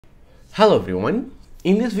Hello everyone.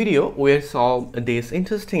 In this video, we'll solve this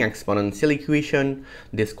interesting exponential equation.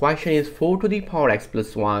 This question is 4 to the power x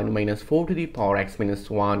plus 1 minus 4 to the power x minus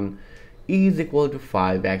 1 is equal to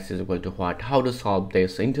 5. X is equal to what? How to solve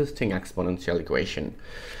this interesting exponential equation.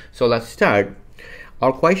 So let's start.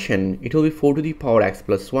 Our question, it will be 4 to the power x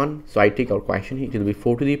plus 1. So I take our question, it will be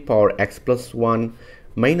 4 to the power x plus 1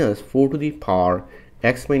 minus 4 to the power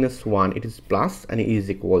x minus 1. It is plus and it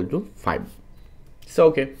is equal to 5.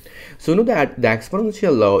 So know that the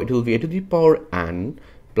exponential law, it will be a to the power n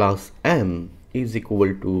plus m is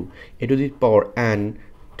equal to a to the power n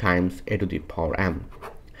times a to the power m.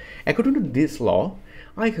 According to this law,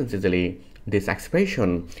 I can easily this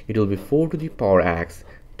expression, it will be 4 to the power x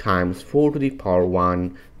times 4 to the power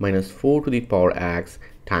 1 minus 4 to the power x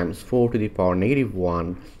times 4 to the power negative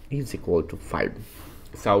 1 is equal to 5.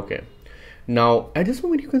 So now at this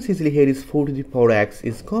moment you can see easily here is 4 to the power x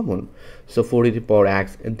is common. So 4 to the power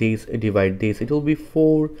x, this divide this, it will be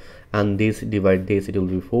 4, and this divide this, it will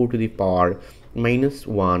be 4 to the power minus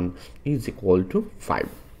 1 is equal to 5.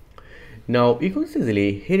 Now you can see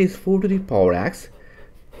easily here is 4 to the power x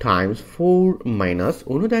times 4 minus,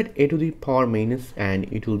 you know that a to the power minus n,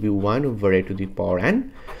 it will be 1 over a to the power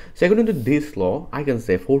n. So according to this law, I can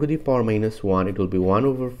say 4 to the power minus 1, it will be 1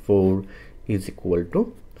 over 4 is equal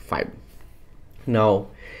to 5. Now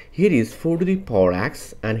here is 4 to the power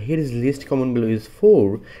x, and here is least common value is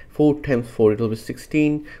 4. 4 times 4, it will be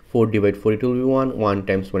 16. 4 divided 4, it will be 1. 1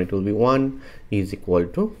 times 1, it will be 1 is equal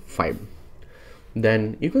to 5.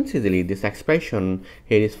 Then you can see easily this expression,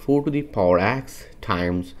 here is 4 to the power x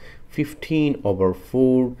times 15 over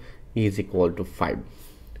 4 is equal to 5.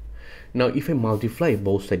 Now if I multiply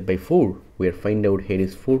both sides by 4, we'll find out here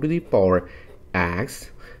is 4 to the power x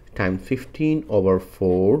times 15 over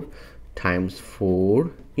 4 times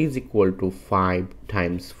 4 is equal to 5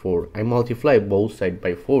 times 4. I multiply both sides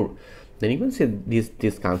by 4. Then you can see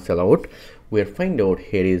this cancel out. We'll find out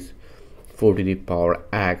here is 4 to the power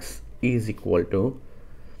x is equal to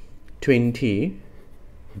 20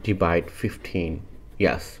 divide 15.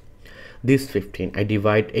 Yes, this 15 I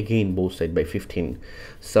divide again both sides by 15.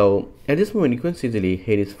 So at this moment you can see easily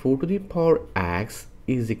here is 4 to the power x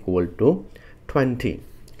is equal to 20.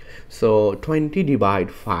 So 20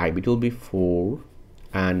 divide 5, it will be 4,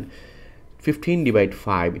 and 15 divide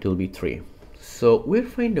 5, it will be 3. So we'll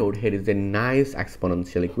find out here is a nice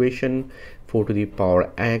exponential equation. 4 to the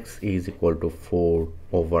power x is equal to 4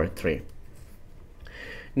 over 3.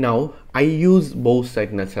 Now I use both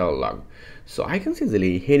sides natural log. So I can see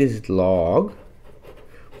easily here is log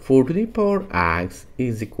 4 to the power x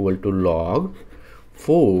is equal to log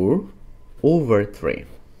 4 over 3.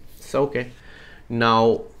 So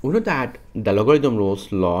now you know that the logarithm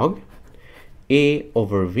rules log a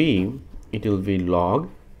over v, it will be log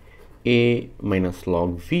a minus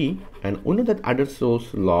log v, and you know that other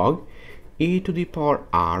rules log a to the power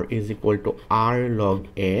r is equal to r log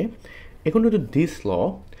a. According to this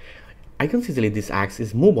law, I can see easily this x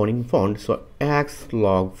is move on in front, so x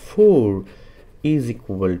log 4 is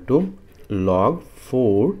equal to log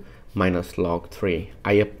 4 minus log 3.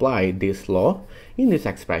 I apply this law in this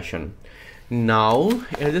expression. Now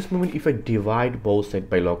at this moment if I divide both sides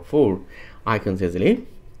by log 4, I can say easily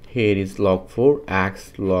here is log 4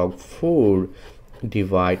 x log 4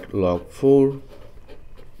 divide log 4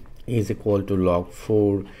 is equal to log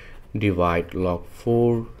 4 divide log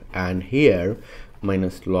 4, and here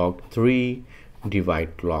minus log 3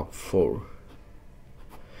 divide log 4.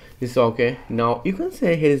 This is okay. Now you can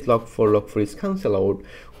say here is log 4 is cancel out.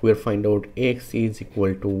 We'll find out x is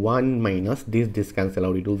equal to 1 minus this cancel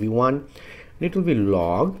out, it will be 1. It will be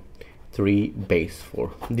log 3 base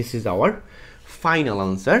 4. This is our final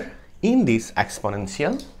answer in this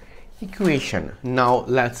exponential equation. Now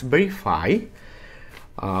let's verify.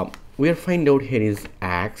 We'll find out here is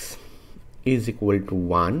x is equal to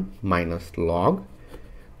 1 minus log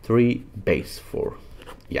 3 base 4.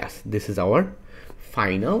 Yes, this is our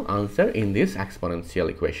final answer in this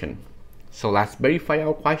exponential equation. So let's verify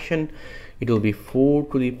our question. It will be 4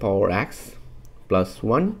 to the power x plus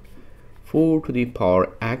 1, 4 to the power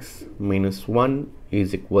x minus 1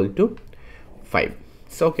 is equal to 5.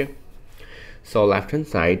 So so left hand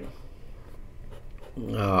side,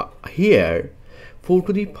 here 4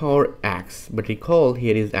 to the power x, but recall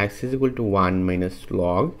here is x is equal to 1 minus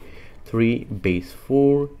log 3 base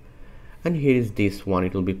 4, and here is this one,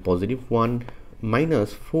 it will be positive 1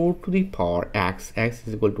 minus 4 to the power x, x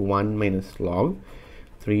is equal to 1 minus log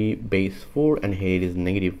 3 base 4, and here is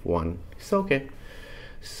negative 1. So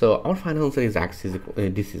so our final answer is x is equal,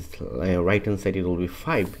 this is right hand side, it will be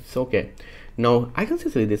 5. So now I can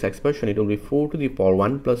see this expression, it will be 4 to the power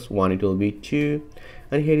 1 plus 1, it will be 2,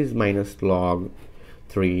 and here is minus log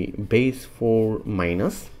 3 base 4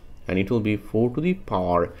 minus, and it will be 4 to the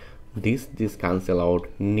power, this cancel out,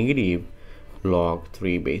 negative log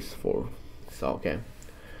 3 base 4. So okay,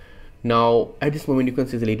 now at this moment you can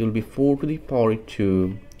see that it will be 4 to the power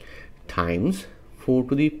 2 times 4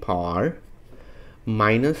 to the power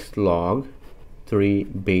minus log 3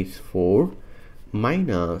 base 4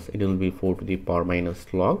 minus, it will be 4 to the power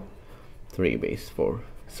minus log 3 base 4.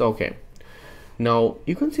 So okay, now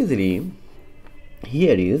you can see that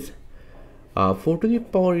here is 4 to the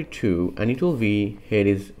power 2, and it will be, here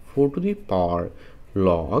is 4 to the power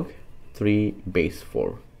log 3 base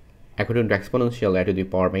 4. According to exponential, a to the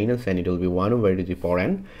power minus n, it will be 1 over to the power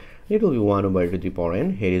n, it will be 1 over to the power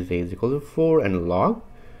n. Here is a is equal to 4 and log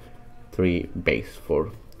 3 base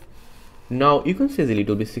 4. Now you can see that it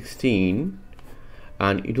will be 16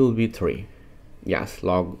 and it will be 3. Yes,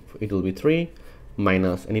 log, it will be 3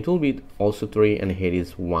 minus, and it will be also 3, and here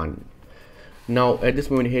is 1. Now at this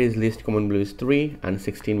moment here is least common value is 3, and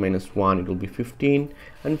 16 minus 1, it will be 15,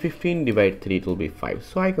 and 15 divided 3, it will be 5.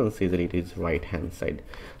 So I can say that it is right hand side.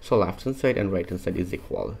 So left hand side and right hand side is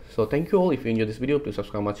equal. So thank you all. If you enjoyed this video, please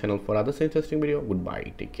subscribe my channel for other interesting video.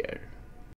 Goodbye, take care.